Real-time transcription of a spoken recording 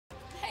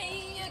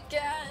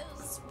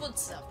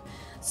What's up?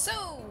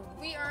 So,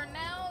 we are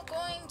now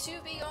going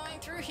to be going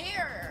through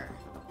here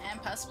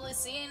and possibly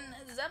seeing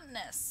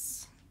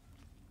Xemnas.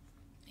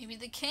 Maybe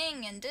the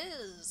king and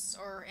Diz,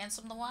 or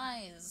Ansem the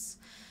Wise.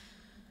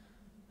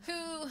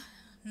 Who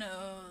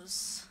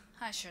knows?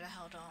 I should have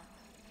held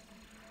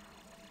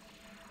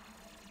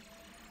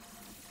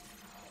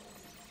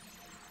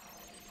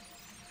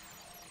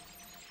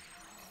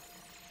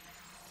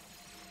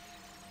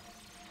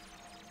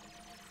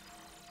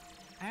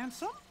on.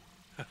 Ansem?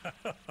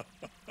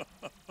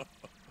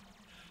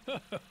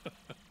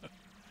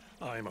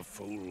 I'm a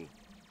fool.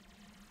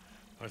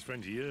 I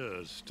spent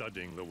years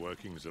studying the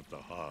workings of the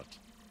heart.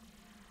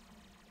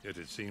 Yet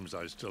it seems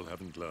I still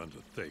haven't learned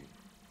a thing.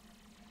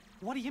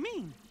 What do you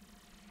mean?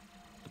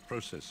 The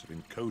process of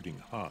encoding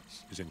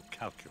hearts is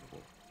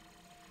incalculable.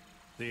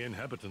 The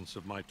inhabitants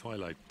of my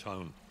twilight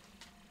town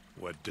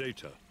were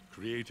data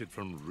created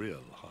from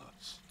real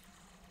hearts.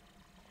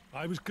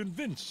 I was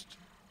convinced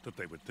that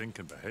they would think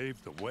and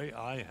behave the way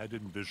I had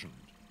envisioned,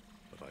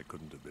 but I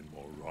couldn't have been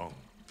more wrong.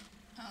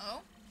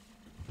 Oh?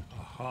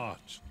 A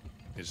heart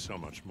is so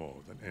much more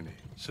than any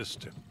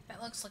system.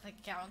 That looks like a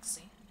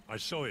galaxy. I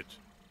saw it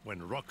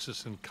when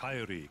Roxas and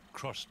Kyrie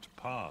crossed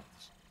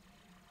paths.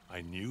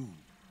 I knew,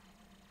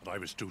 but I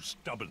was too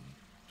stubborn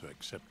to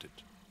accept it.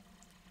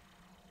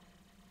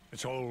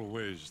 It's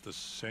always the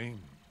same.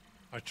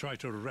 I try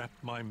to wrap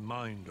my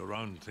mind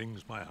around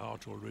things my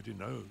heart already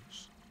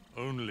knows,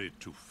 only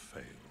to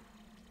fail.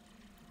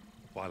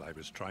 While I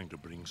was trying to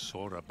bring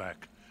Sora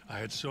back, I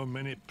had so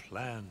many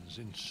plans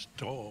in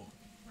store.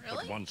 Really?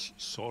 But once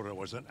Sora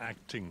was an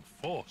acting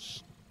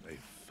force, they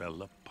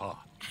fell apart.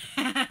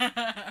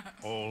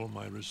 All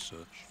my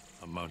research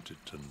amounted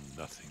to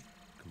nothing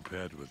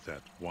compared with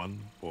that one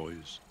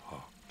boy's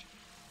heart.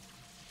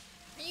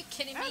 Are you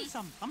kidding me?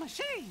 Ansem, I'm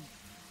ashamed.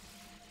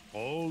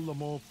 All the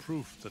more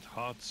proof that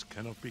hearts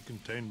cannot be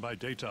contained by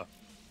data.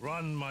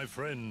 Run, my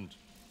friend.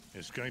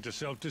 It's going to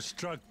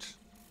self-destruct,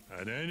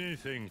 and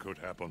anything could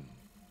happen.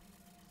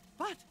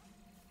 But,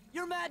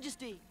 Your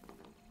Majesty!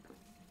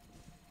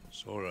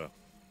 Sora,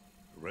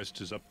 the rest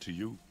is up to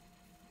you.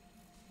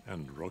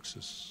 And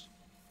Roxas,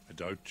 I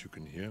doubt you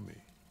can hear me,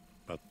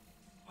 but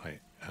I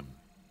am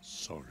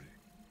sorry.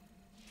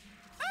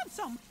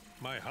 Ansem!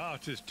 My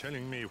heart is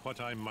telling me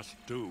what I must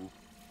do.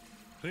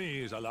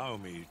 Please allow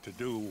me to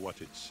do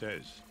what it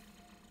says.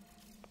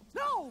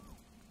 No!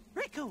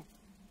 Riku!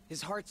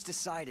 His heart's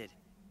decided.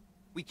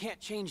 We can't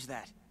change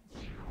that.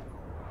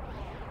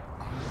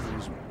 I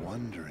was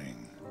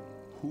wondering,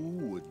 who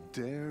would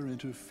dare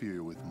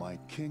interfere with my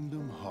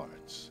kingdom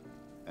hearts?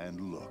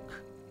 And look,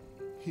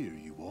 here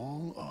you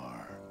all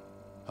are.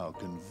 How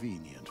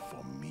convenient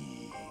for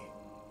me.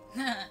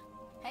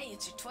 Hey,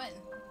 it's your twin.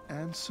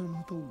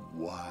 Ansem the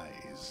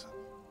Wise.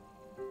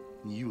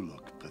 You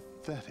look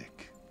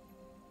pathetic.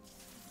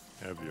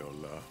 Have your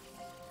laugh.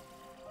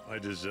 I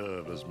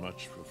deserve as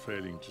much for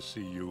failing to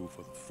see you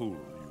for the fool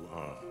you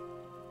are.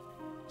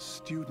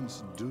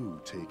 Students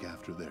do take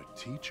after their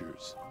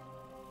teachers.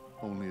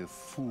 Only a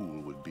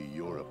fool would be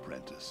your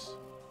apprentice.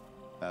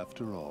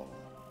 After all,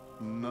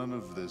 none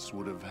of this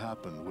would have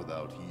happened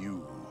without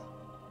you.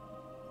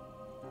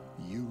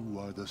 You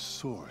are the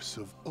source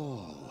of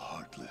all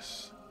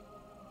Heartless.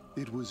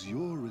 It was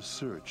your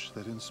research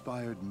that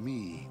inspired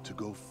me to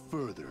go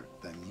further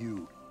than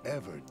you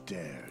ever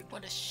dared.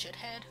 What a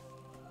shithead.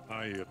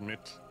 I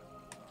admit,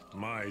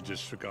 my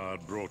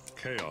disregard brought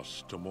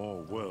chaos to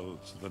more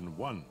worlds than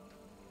one.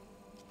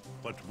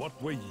 But what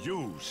were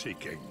you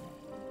seeking?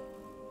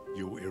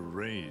 You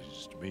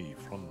erased me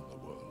from the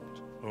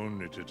world,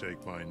 only to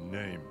take my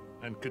name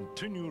and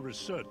continue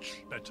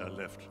research better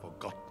left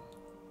forgotten.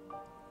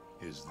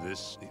 Is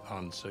this the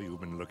answer you've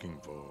been looking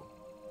for?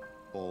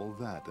 All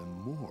that and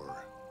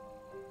more.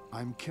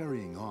 I'm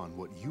carrying on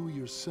what you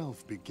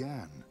yourself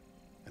began,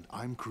 and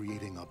I'm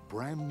creating a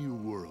brand new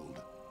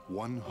world,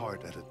 one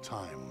heart at a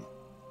time.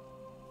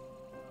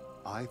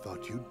 I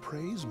thought you'd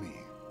praise me,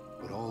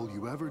 but all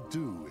you ever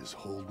do is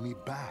hold me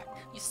back.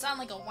 You sound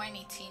like a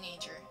whiny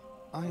teenager.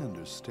 I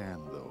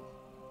understand, though.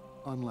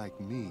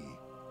 Unlike me,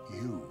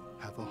 you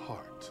have a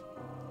heart,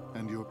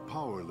 and you're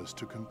powerless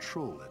to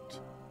control it.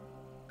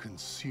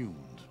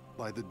 Consumed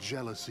by the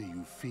jealousy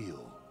you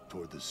feel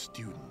toward the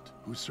student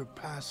who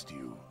surpassed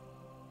you.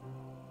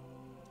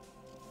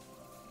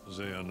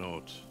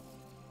 Xehanort,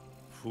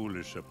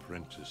 foolish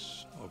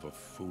apprentice of a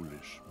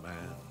foolish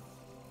man.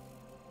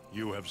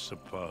 You have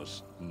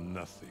surpassed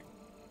nothing,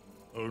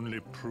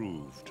 only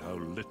proved how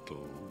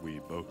little we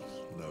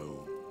both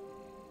know.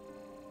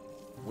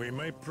 We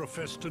may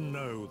profess to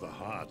know the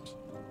heart,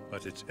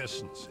 but its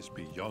essence is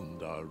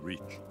beyond our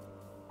reach.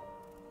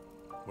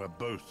 We're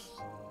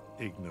both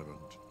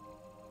ignorant,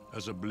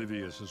 as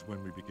oblivious as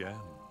when we began.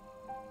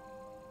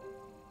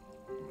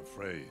 I'm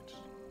afraid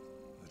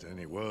that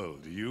any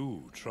world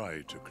you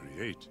try to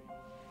create,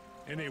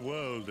 any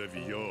world of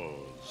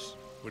yours,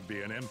 would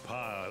be an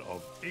empire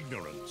of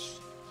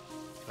ignorance.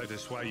 That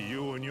is why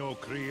you and your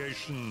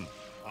creation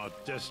are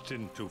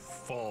destined to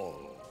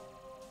fall.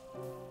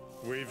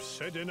 We've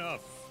said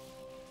enough.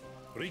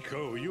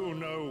 Riku, you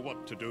know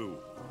what to do.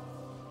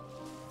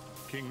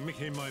 King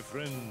Mickey, my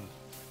friend,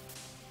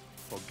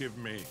 forgive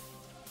me.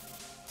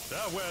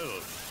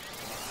 Farewell.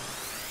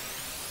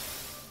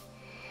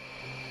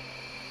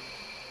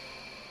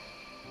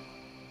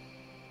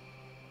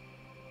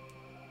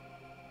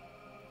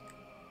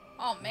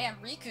 Oh man,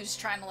 Riku's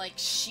trying to like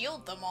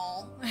shield them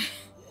all.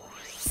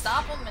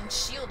 Stop them and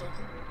shield them.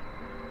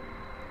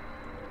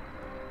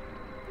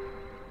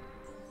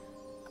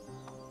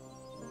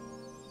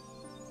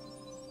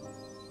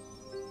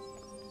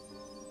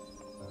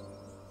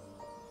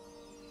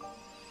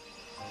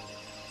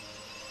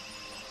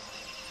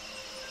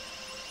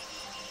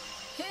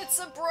 It's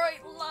a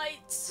bright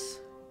light.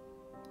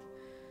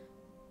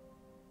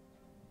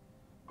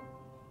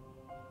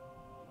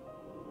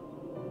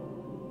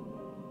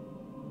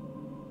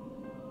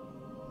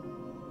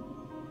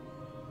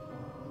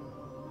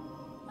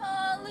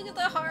 Oh, look at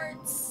the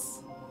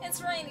hearts.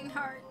 It's raining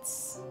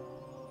hearts.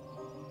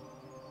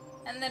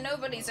 And the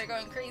nobodies are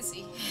going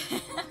crazy.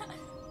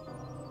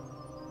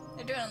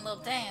 They're doing a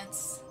little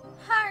dance.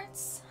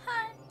 Hearts,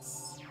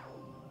 hearts.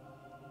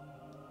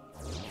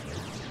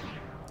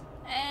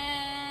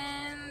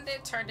 And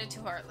it turned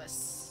into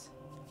Heartless.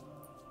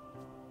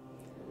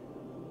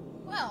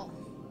 Well,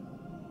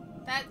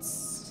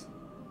 that's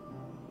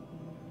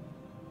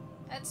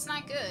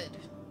not good,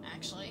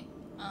 actually.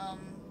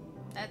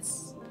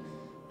 That's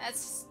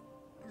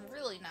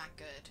really not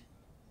good.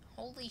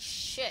 Holy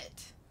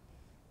shit.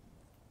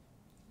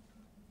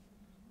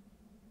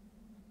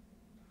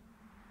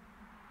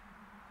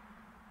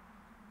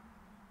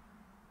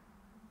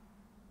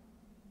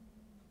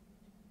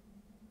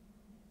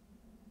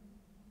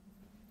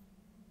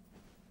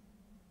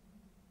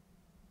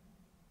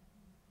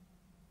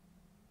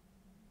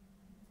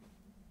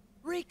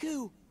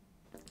 Riku!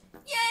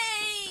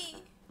 Yay!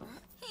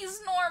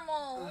 He's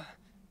normal.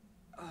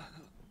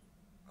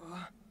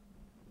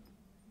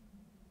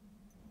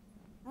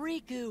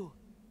 Riku!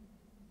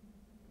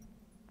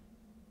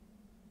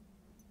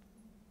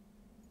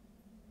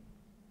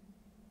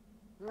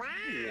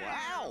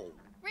 Wow!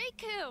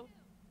 Riku!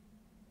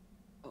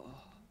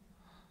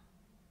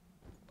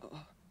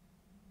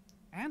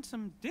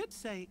 Ansem did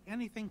say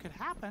anything could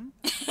happen.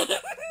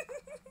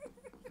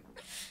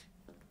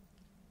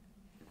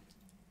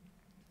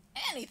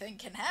 Anything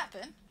can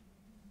happen.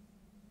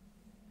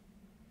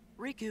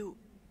 Riku,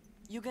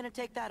 you gonna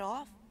take that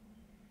off?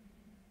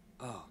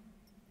 Oh.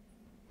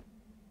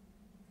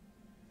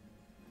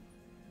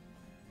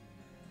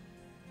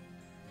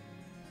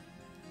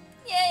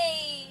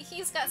 Yay!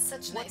 He's got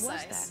such What nice was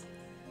eyes. that?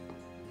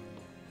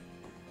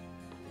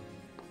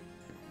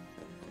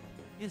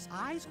 His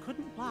eyes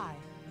couldn't lie.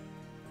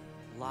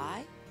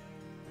 Lie?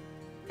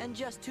 And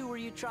just who were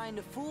you trying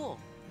to fool?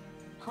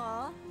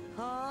 Huh?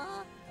 Huh?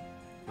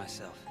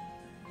 Myself.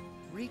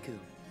 Riku,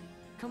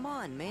 come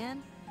on,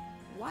 man.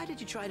 Why did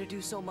you try to do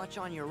so much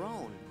on your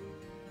own?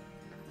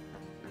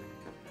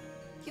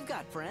 You've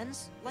got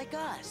friends, like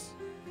us.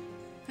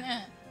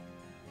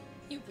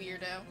 You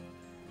weirdo.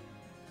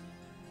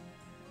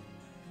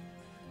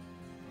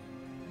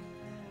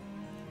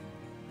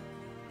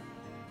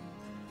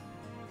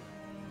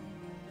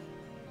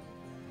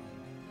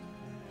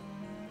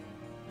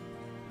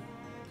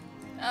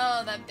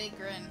 Oh, that big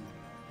grin.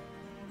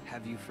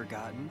 Have you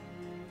forgotten?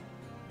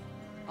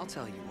 I'll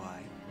tell you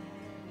why.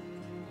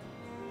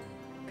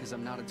 Because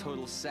I'm not a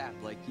total sap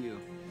like you.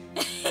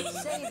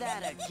 Say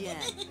that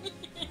again.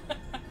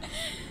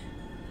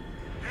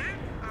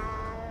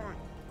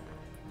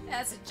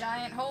 That's a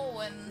giant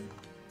hole in...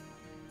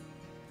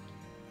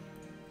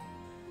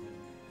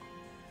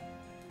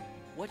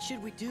 What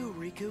should we do,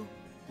 Riku?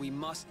 We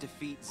must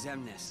defeat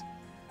Xemnas.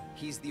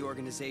 He's the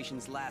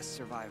organization's last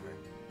survivor.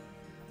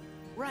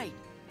 Right.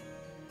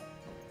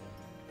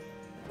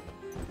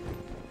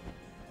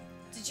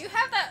 Did you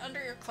have that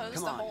under your clothes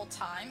Come the on. whole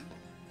time?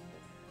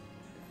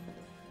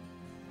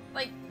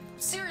 Like,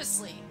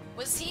 seriously,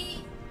 was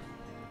he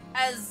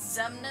as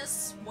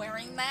Xemnas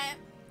wearing that?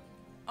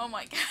 Oh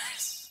my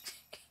gosh.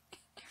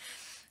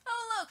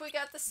 Oh look, we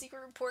got the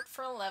secret report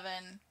for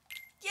 11.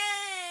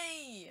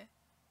 Yay!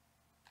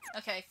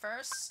 Okay,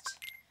 first,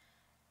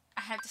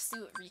 I have to see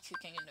what Riku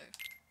can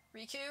do.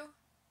 Riku?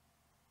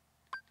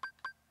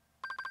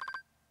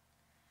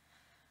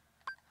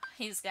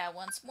 He's got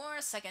once more,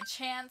 second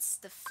chance,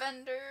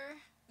 defender,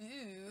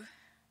 ooh,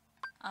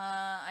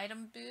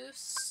 item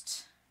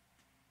boost,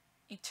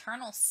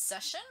 eternal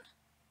session?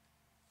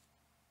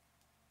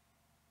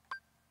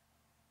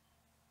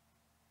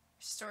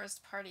 Restores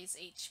the party's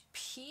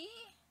HP.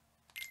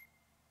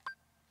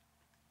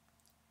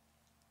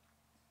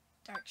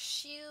 Dark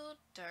shield,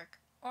 dark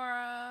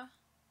aura.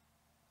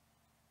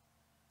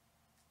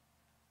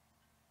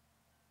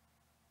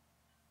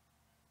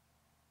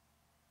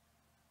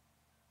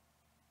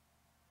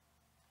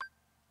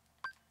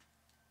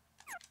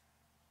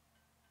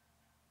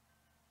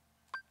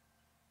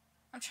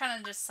 I'm trying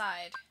to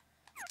decide.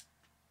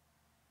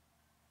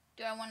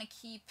 Do I want to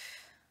keep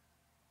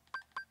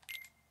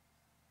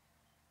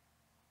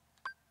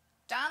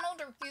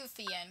Donald or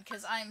Goofy in,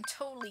 because I'm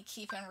totally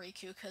keeping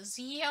Riku, because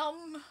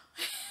yum.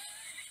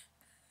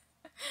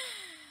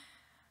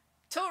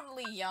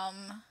 Totally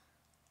yum.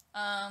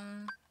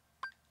 I'm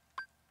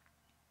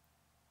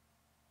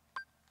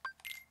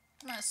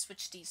gonna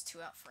switch these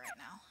two out for right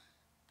now.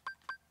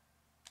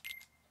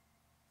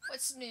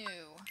 What's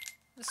new?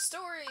 The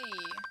story!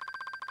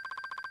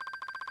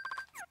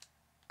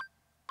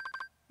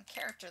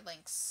 Character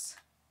links.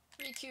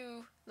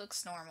 Riku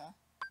looks normal.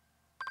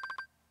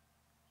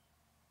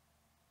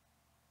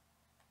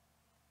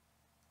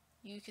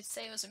 You could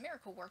say it was a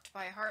miracle worked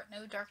by a heart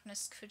no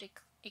darkness could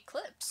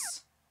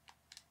eclipse.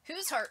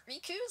 Whose heart?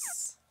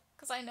 Riku's?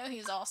 Because I know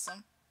he's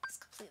awesome. He's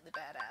completely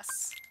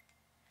badass.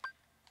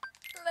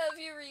 Love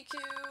you,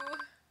 Riku!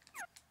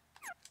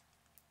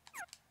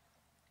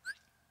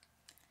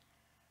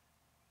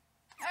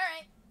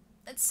 Alright,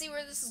 let's see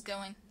where this is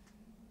going.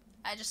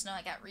 I just know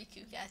I got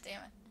Riku,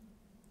 goddammit.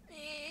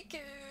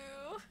 Riku!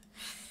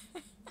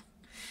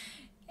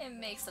 It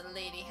makes a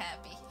lady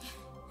happy.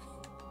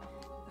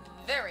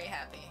 Very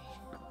happy.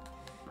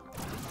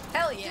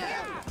 Hell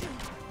yeah!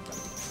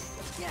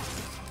 Yeah.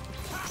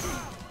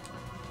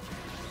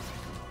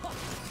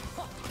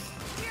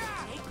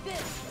 Take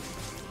this.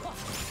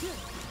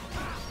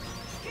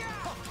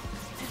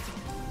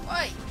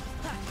 Wait!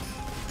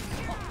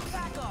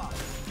 Back off.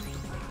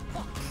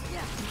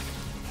 Yeah.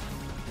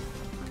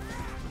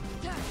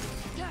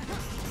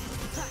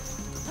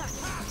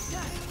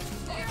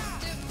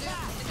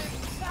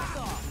 Back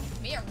off.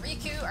 Me and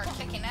Riku are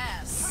kicking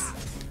ass.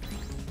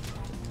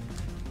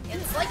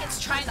 It's like it's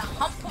trying to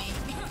hump me.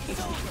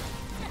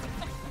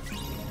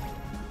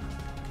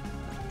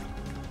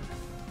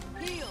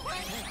 Heal.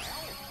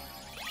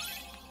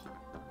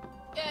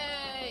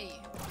 Yay!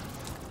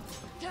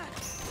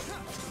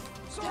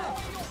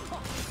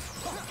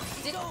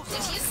 Did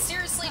he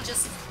seriously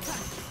just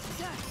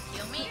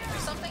heal me or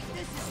something?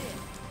 This is it.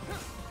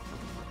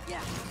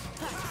 Yeah.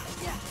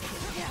 Yeah.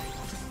 Yeah.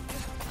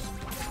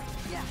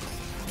 Yeah.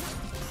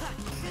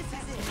 This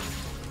is it.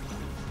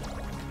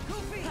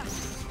 Goofy.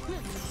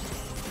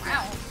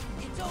 Wow.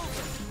 It's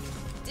over.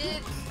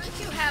 Did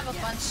Riku have a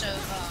bunch of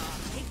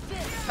Take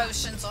this.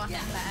 potions on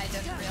him that I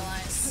didn't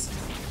realize?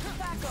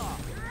 Back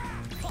off.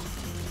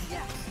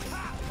 Yeah.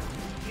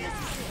 This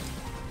is it.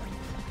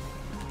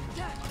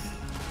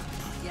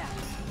 Yeah.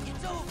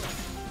 It's over.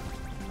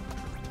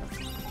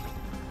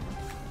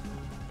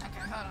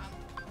 Okay, hold on.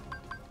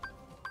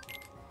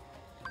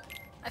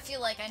 I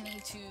feel like I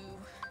need to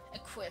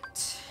equip.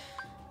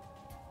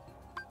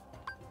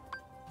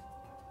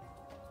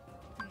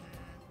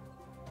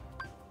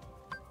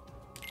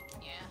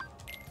 Yeah.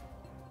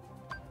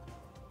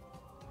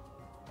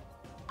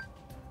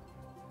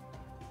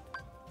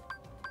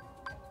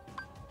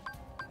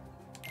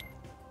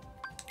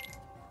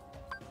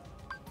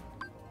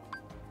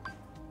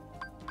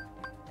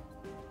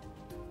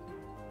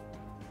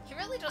 He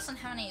really doesn't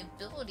have any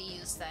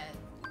abilities that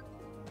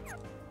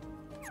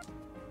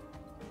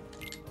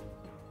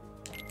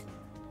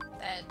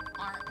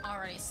aren't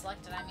already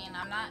selected. I mean,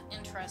 I'm not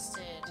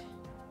interested.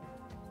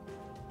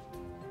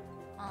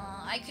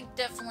 I could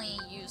definitely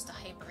use the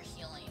hyper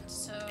healing,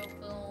 so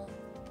we'll...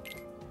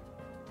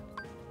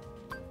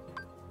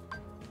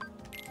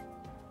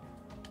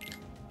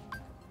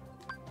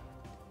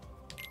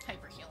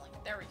 Hyper healing,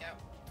 there we go.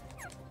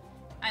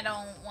 I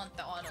don't want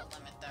the auto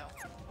limit though.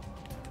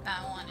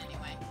 Not one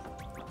anyway.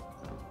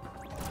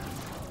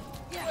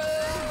 Yeah.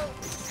 Whoa!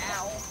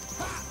 Ow.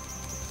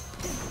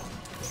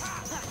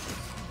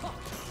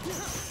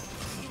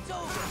 It's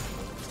over.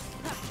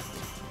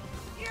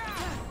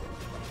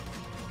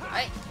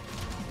 Right.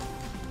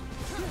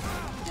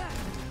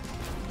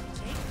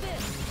 Take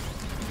this.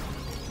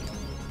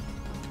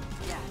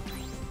 Yeah.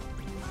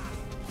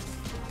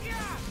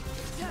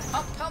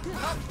 Pump, pump,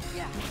 pump.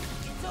 Yeah.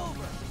 It's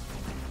over.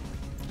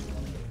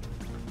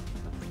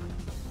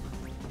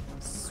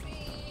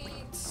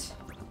 Sweet.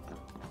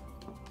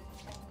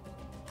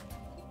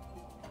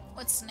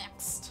 What's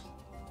next?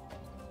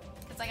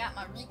 Because I got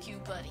my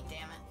Riku buddy,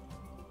 damn it.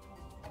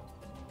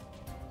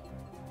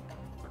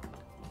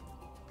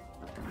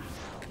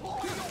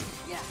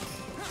 Yeah.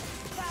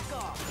 Back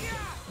off.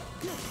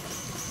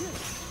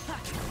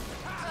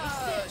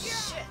 Oh,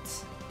 shit.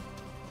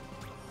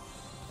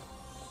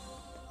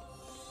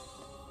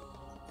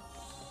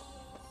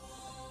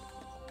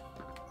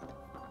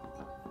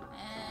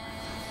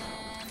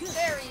 And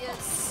there he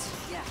is.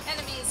 Yeah.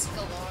 Enemies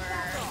galore.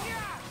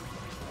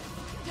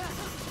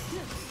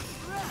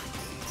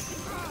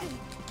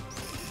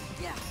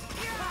 Yeah.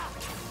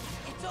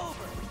 It's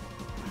over.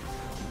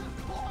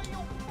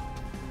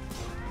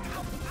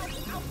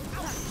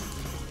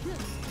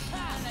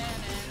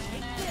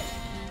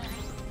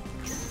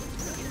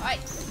 Oi.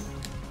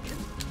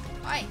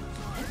 Oi.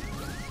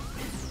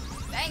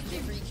 Thank you,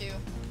 Riku.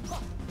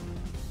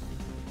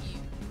 You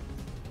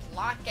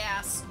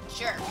lock-ass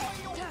jerk.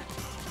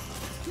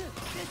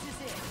 This is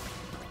it.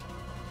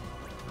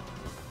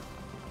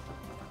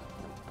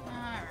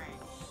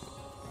 Alright.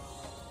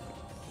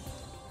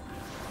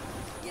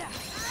 Yeah.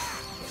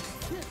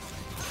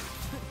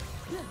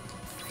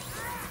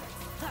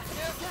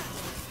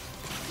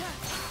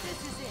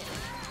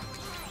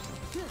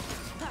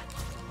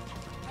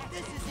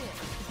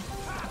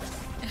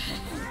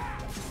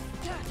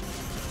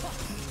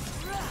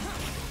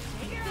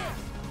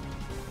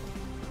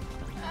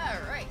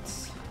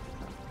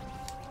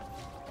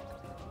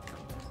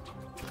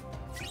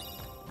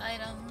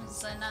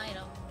 items and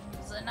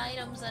items and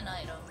items and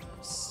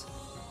items.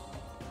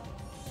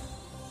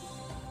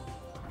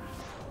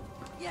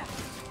 Yeah.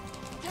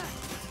 Yeah.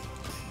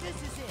 This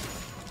is it.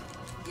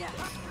 Yeah.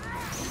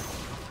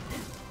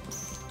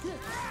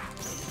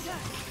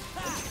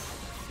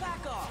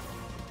 Back off.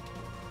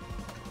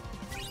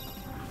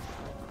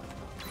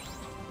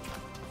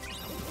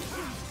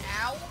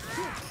 Ow.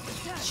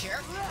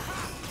 Jerk.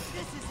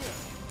 This is it.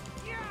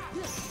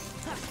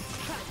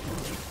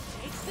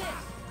 Take this.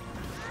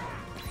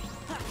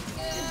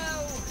 Go.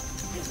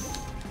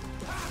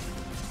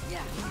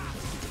 Yeah.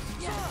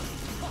 Yeah.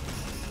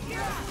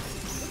 Yeah.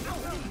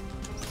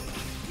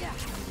 Yeah.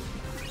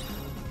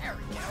 There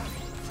we go.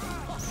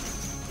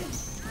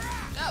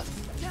 Go.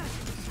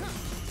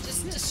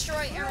 Just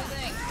destroy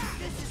everything.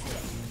 This is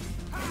it.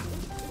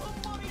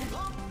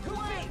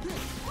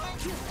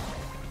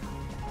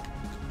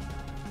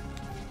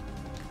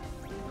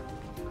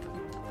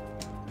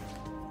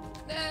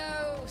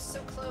 No, so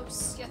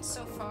close, yet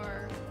so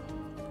far.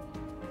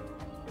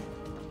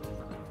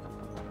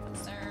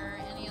 Is there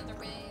any other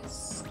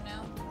ways?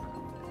 No?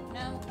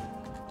 No?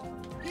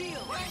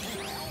 Heal.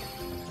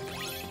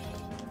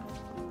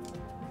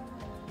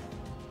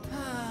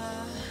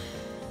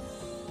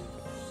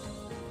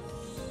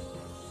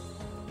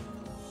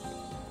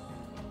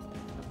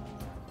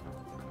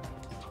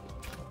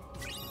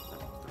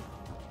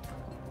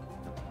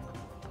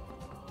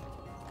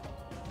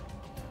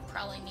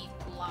 Probably need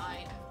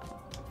glide.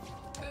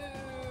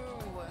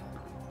 Ooh.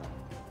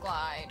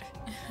 Glide.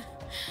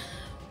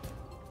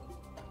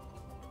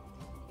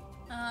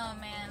 Oh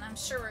man, I'm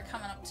sure we're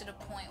coming up to the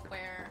point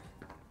where...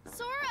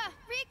 Sora!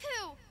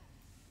 Riku!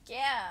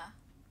 Yeah.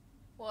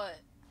 What?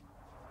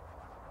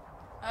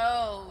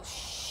 Oh,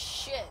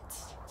 shit.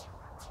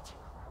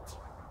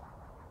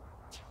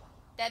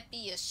 That'd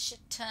be a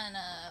shit ton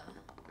of...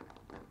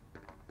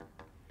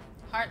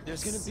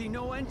 Heartless. There's gonna be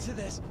no end to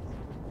this.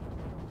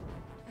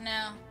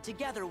 No.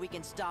 Together we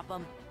can stop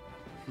them.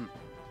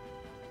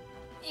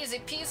 Easy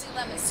peasy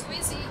lemon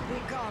squeezy. Be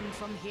gone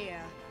from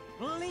here.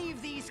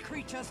 Leave these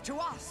creatures to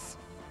us.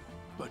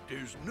 But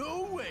there's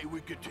no way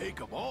we could take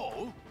them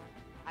all.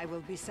 I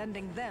will be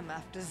sending them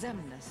after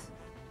Xemnas.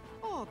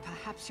 Or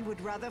perhaps you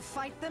would rather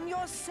fight them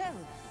yourself.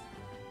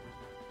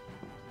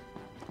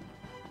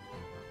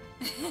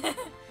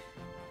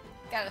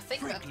 Gotta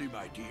think about Frankly,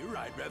 my dear,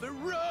 I'd rather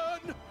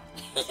run.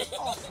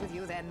 Off with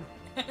you then.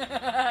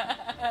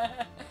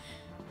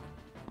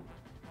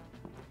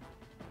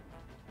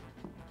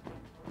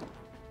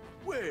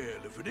 Well,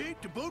 if it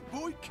ain't the Boat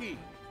Boy King.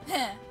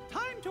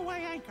 Time to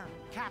weigh anchor,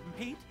 Captain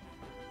Pete.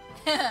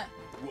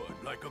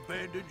 What, like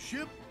abandoned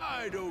ship?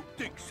 I don't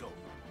think so.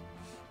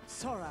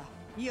 Sora,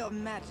 your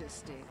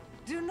majesty,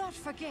 do not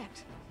forget,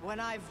 when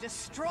I've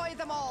destroyed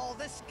them all,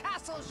 this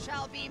castle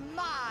shall be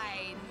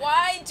mine!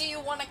 Why do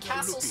you want a Now,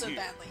 castle looky so here.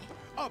 badly?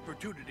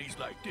 Opportunities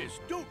like this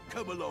don't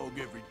come along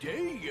every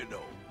day, you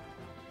know.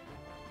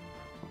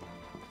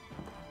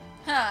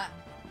 Huh.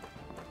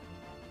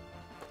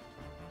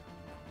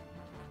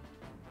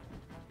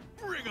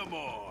 Bring 'em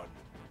on.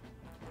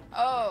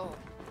 Oh.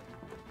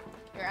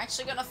 You're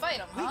actually gonna fight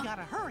them, We huh?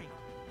 gotta hurry.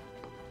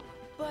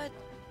 But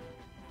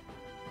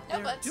No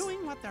They're buts.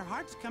 doing what their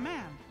hearts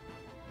command.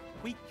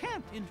 We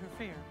can't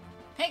interfere.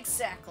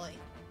 Exactly.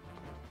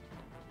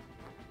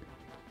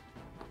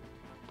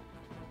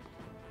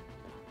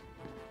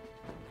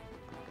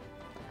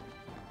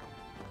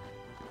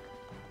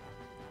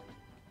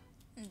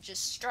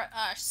 Just strut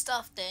our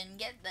stuff then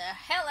get the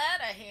hell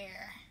out of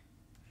here.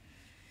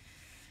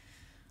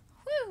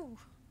 Whew.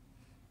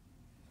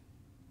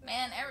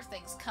 Man,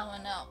 everything's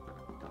coming up.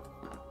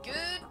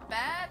 Good,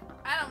 bad,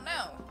 I don't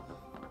know.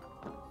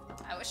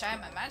 I wish I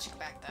had my magic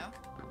back though.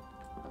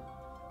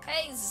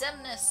 Hey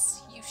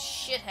Xemnas, you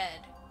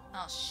shithead.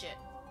 Oh shit.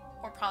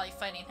 We're probably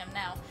fighting him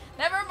now.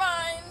 Never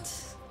mind!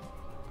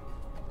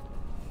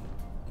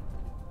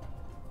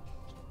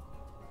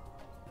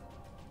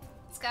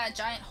 It's got a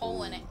giant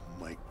hole in it.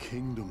 My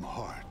kingdom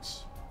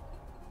hearts.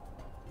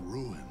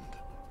 Ruined.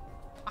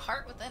 A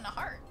heart within a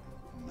heart.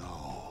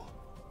 No.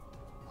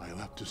 I'll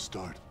have to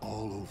start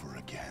all over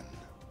again.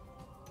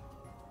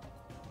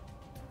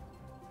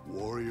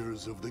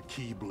 Warriors of the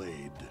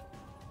Keyblade,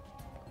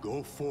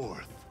 go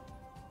forth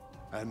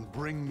and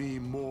bring me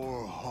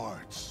more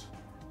hearts.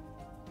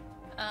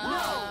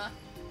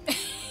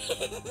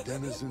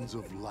 Denizens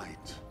of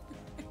light,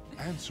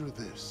 answer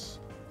this.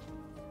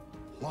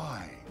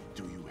 Why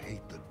do you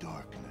hate the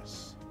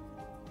darkness?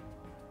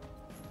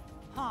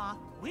 Huh,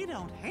 we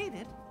don't hate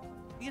it.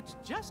 It's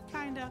just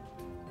kinda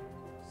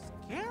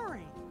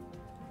scary.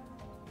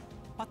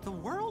 But the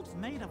world's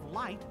made of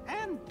light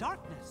and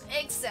darkness.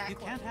 Exactly. You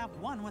can't have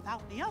one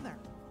without the other,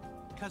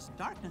 because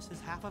darkness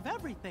is half of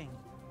everything.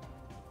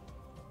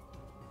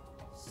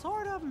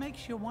 Sort of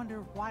makes you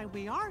wonder why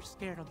we are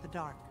scared of the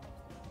dark.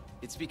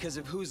 It's because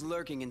of who's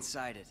lurking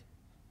inside it.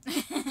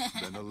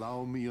 Then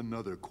allow me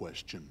another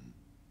question.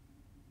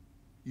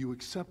 You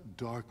accept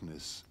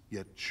darkness,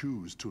 yet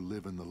choose to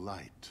live in the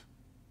light.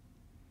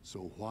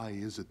 So why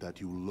is it that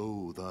you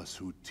loathe us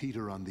who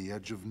teeter on the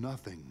edge of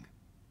nothing?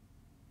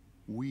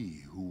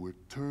 We who were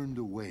turned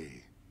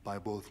away by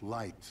both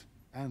light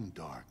and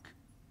dark,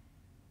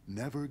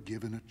 never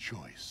given a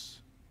choice.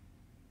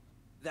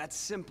 That's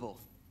simple.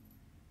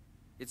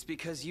 It's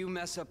because you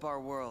mess up our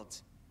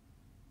worlds.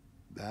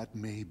 That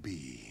may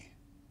be.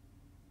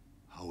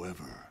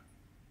 However,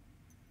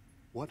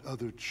 what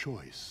other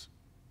choice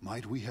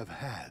might we have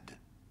had?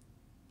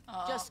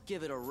 Just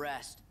give it a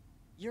rest.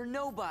 You're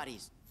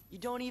nobodies. You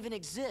don't even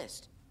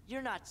exist.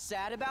 You're not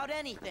sad about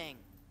anything.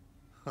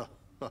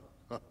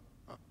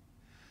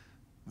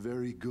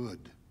 Very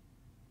good.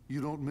 You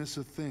don't miss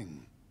a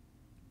thing.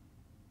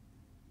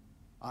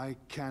 I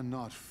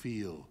cannot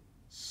feel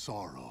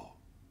sorrow.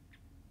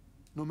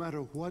 No matter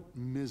what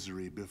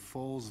misery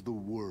befalls the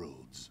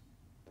worlds,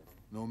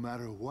 no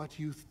matter what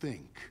you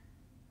think,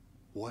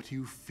 what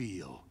you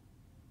feel,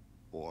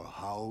 or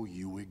how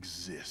you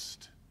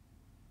exist.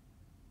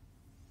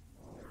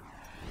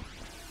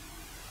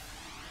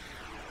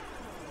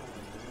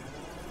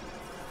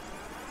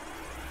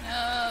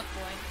 Oh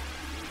boy.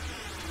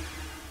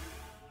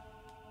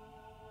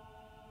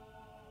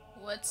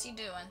 What's he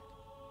doing?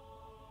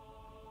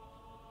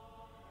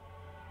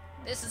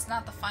 This is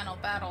not the final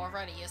battle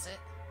already, is it?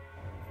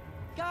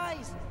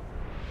 Guys!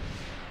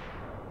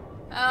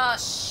 Oh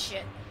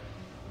shit.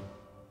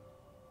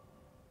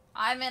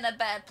 I'm in a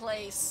bad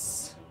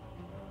place.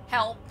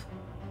 Help.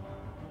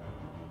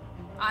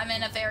 I'm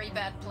in a very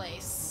bad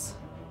place.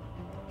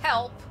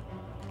 Help.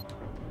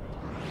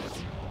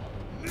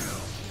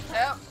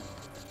 Help.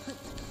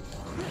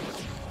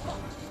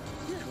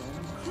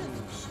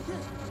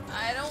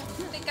 I don't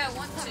think I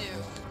want to.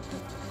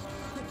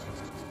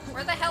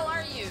 Where the hell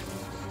are you?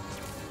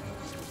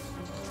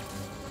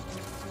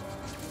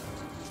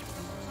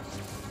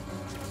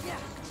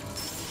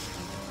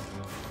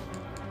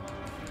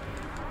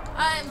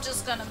 I'm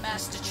just gonna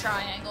mash the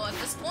triangle at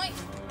this point.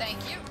 Thank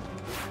you.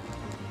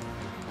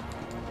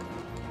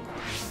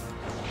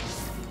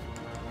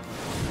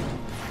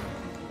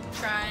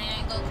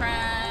 Triangle,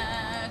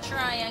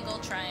 triangle,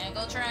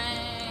 triangle,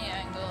 triangle.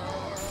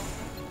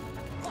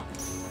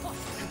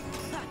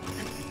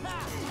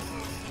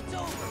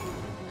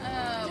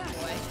 Oh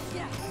boy.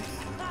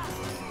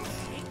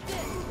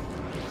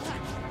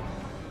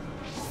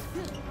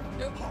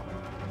 Nope.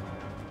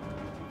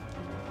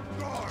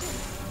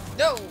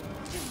 No!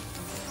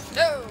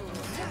 No!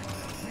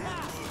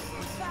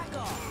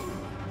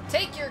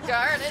 Take your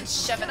guard and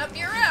shove it up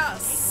your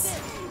ass!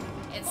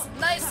 It's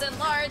nice and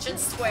large and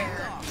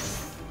square.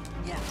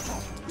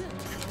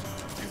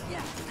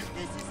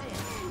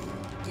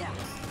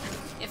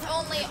 If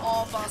only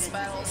all boss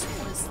battles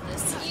was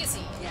this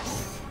easy.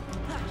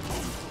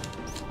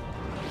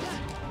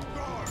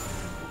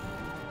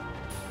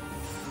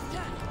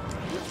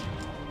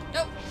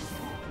 Nope.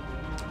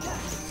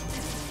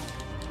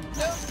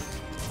 Nope.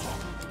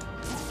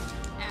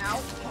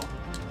 Ow.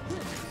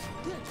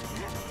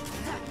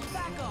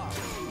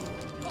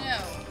 No.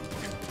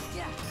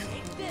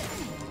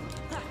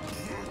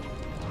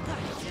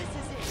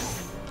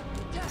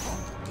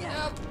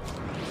 Nope.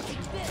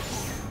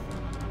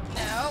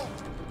 No.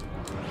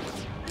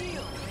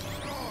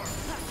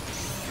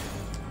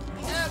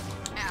 Nope.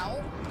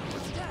 Ow.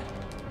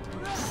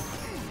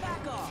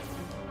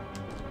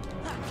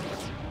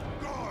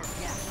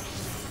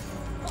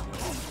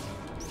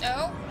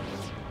 No.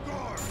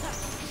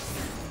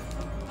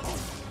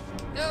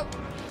 Nope.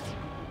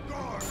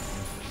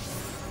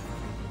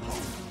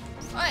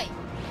 Oi!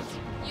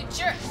 You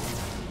jerk!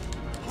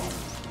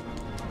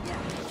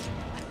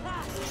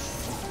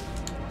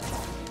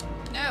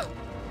 No.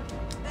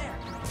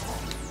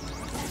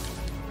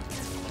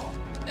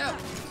 No.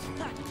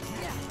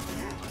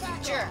 You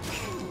jerk.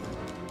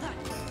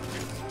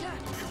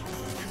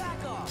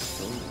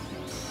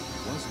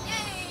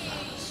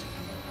 Yay!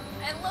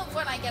 I love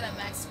when I get a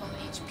maximum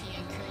HP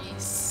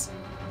increase.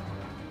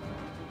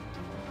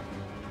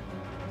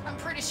 I'm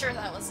pretty sure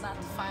that was not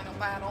the final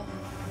battle.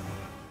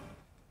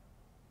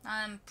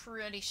 I'm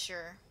pretty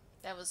sure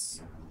that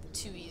was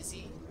too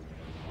easy.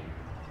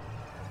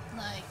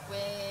 Like,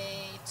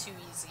 way too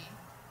easy.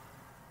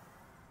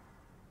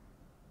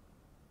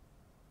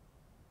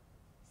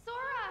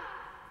 Sora!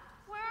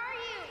 Where are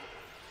you?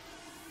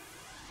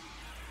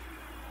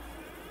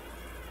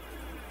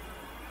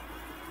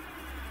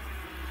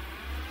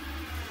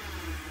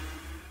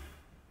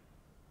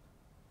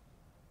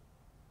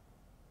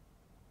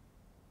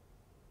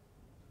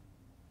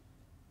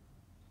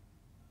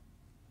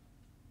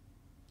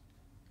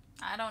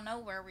 I don't know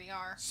where we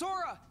are.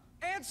 Sora!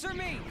 Answer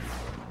me!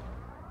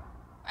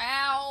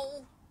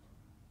 Ow!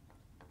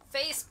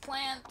 Face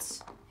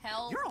plant.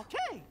 Help. You're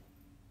okay.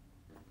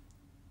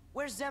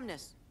 Where's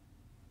Xemnas?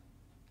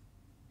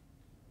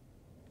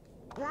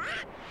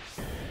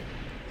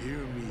 Hear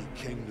me,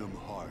 Kingdom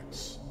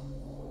Hearts.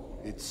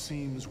 It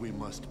seems we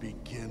must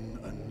begin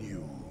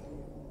anew.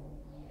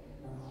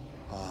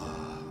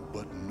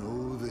 But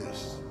know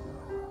this.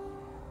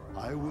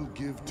 I will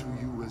give to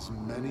you as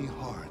many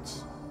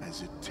hearts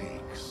as it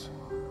takes.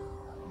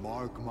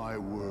 Mark my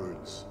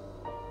words.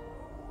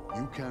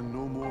 You can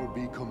no more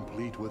be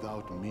complete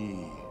without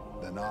me,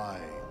 than I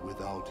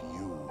without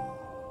you.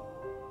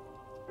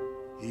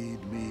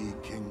 Heed me,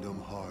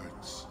 Kingdom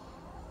Hearts.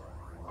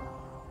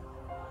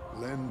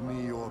 Lend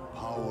me your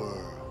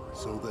power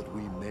so that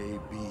we may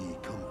be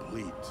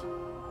complete.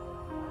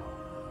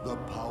 The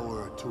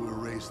power to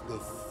erase the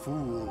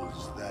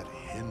fools that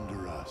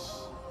hinder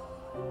us.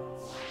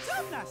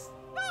 Xemnas!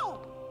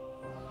 No!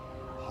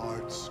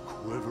 Hearts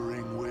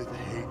quivering with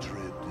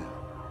hatred.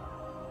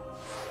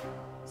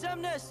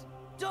 Xemnas,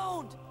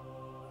 don't!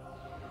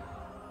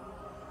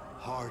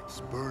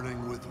 Hearts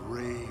burning with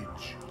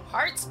rage.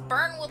 Hearts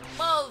burn with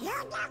love.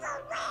 You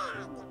never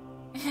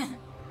win!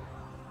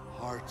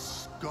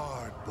 Hearts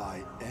scarred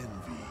by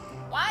envy.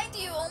 Why do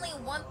you only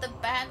want the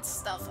bad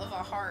stuff of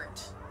a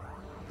heart?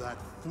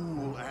 That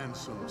fool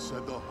Ansem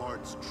said the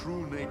heart's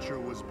true nature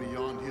was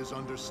beyond his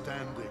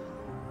understanding.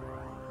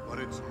 But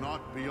it's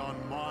not beyond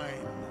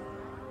mine.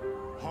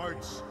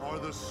 Hearts are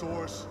the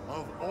source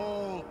of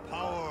all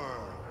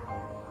power.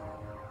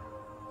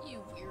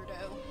 You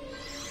weirdo.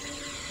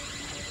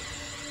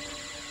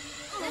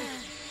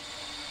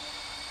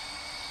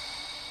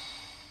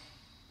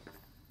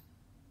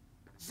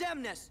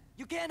 Xemnas,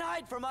 you can't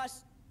hide from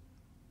us!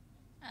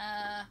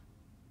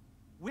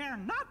 We're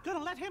not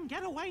gonna let him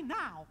get away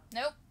now.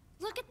 Nope.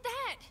 Look at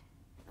that!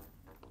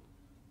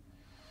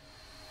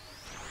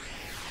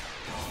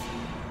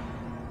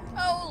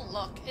 Oh,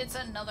 look, it's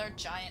another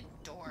giant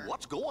door.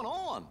 What's going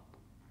on?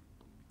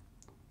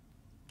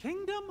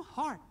 Kingdom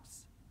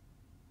Hearts.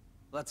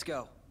 Let's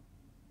go.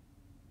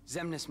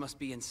 Xemnas must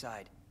be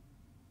inside.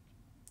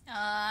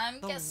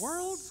 The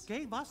worlds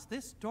gave us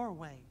this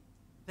doorway.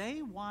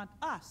 They want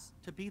us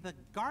to be the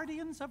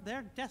guardians of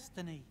their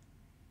destiny.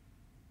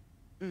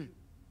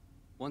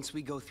 Once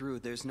we go through,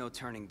 there's no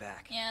turning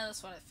back. Yeah,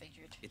 that's what I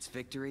figured. It's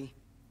victory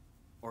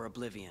or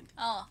oblivion.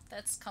 Oh,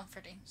 that's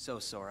comforting. So,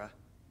 Sora,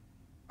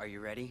 are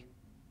you ready?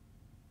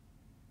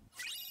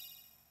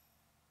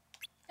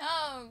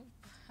 Oh,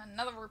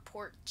 another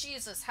report.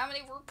 Jesus, how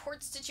many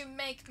reports did you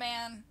make,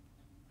 man?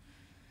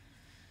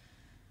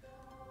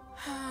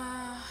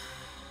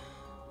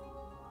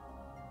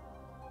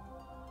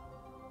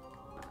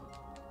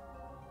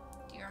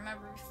 Do you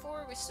remember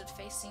before we stood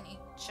facing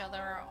each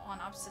other on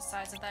opposite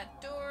sides of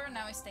that door?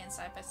 Now we stand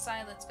side by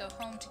side. Let's go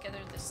home together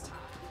this time.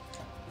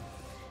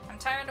 I'm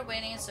tired of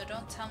waiting, so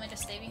don't tell me to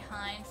stay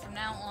behind. From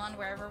now on,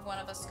 wherever one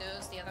of us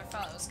goes, the other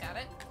follows. Got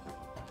it?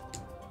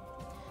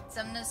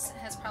 Xemnas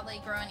has probably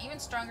grown even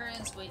stronger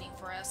and is waiting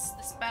for us.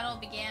 This battle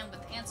began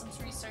with Ansem's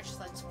research.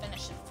 Let's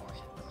finish it for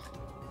him.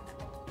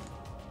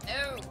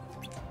 No!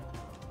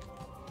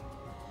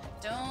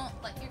 Don't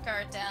let your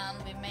guard down.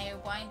 We may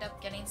wind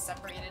up getting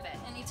separated at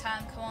any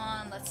time. Come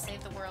on, let's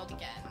save the world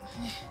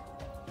again.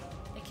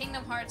 The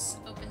Kingdom Hearts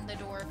opened the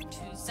door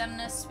to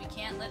Xemnas. We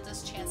can't let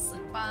this chance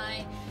slip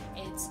by.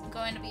 It's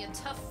going to be a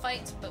tough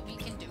fight, but we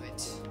can do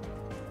it.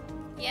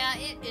 Yeah,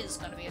 it is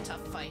going to be a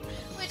tough fight,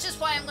 which is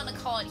why I'm going to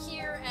call it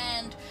here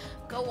and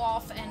go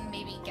off and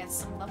maybe get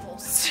some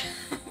levels.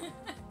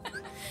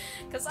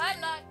 Because I'm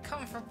not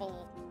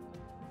comfortable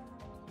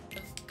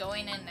with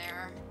going in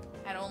there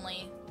at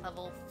only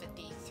level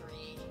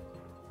 53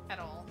 at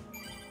all.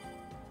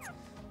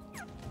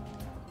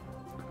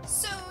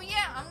 So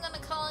yeah, I'm going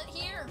to call it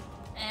here.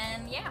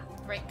 And yeah,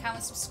 rate,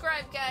 comment,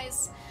 subscribe,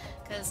 guys,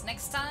 because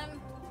next time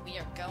we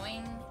are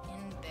going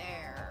in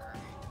there.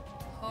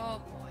 Oh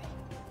boy.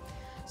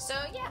 So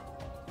yeah,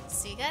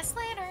 see you guys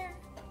later.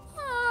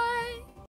 Bye.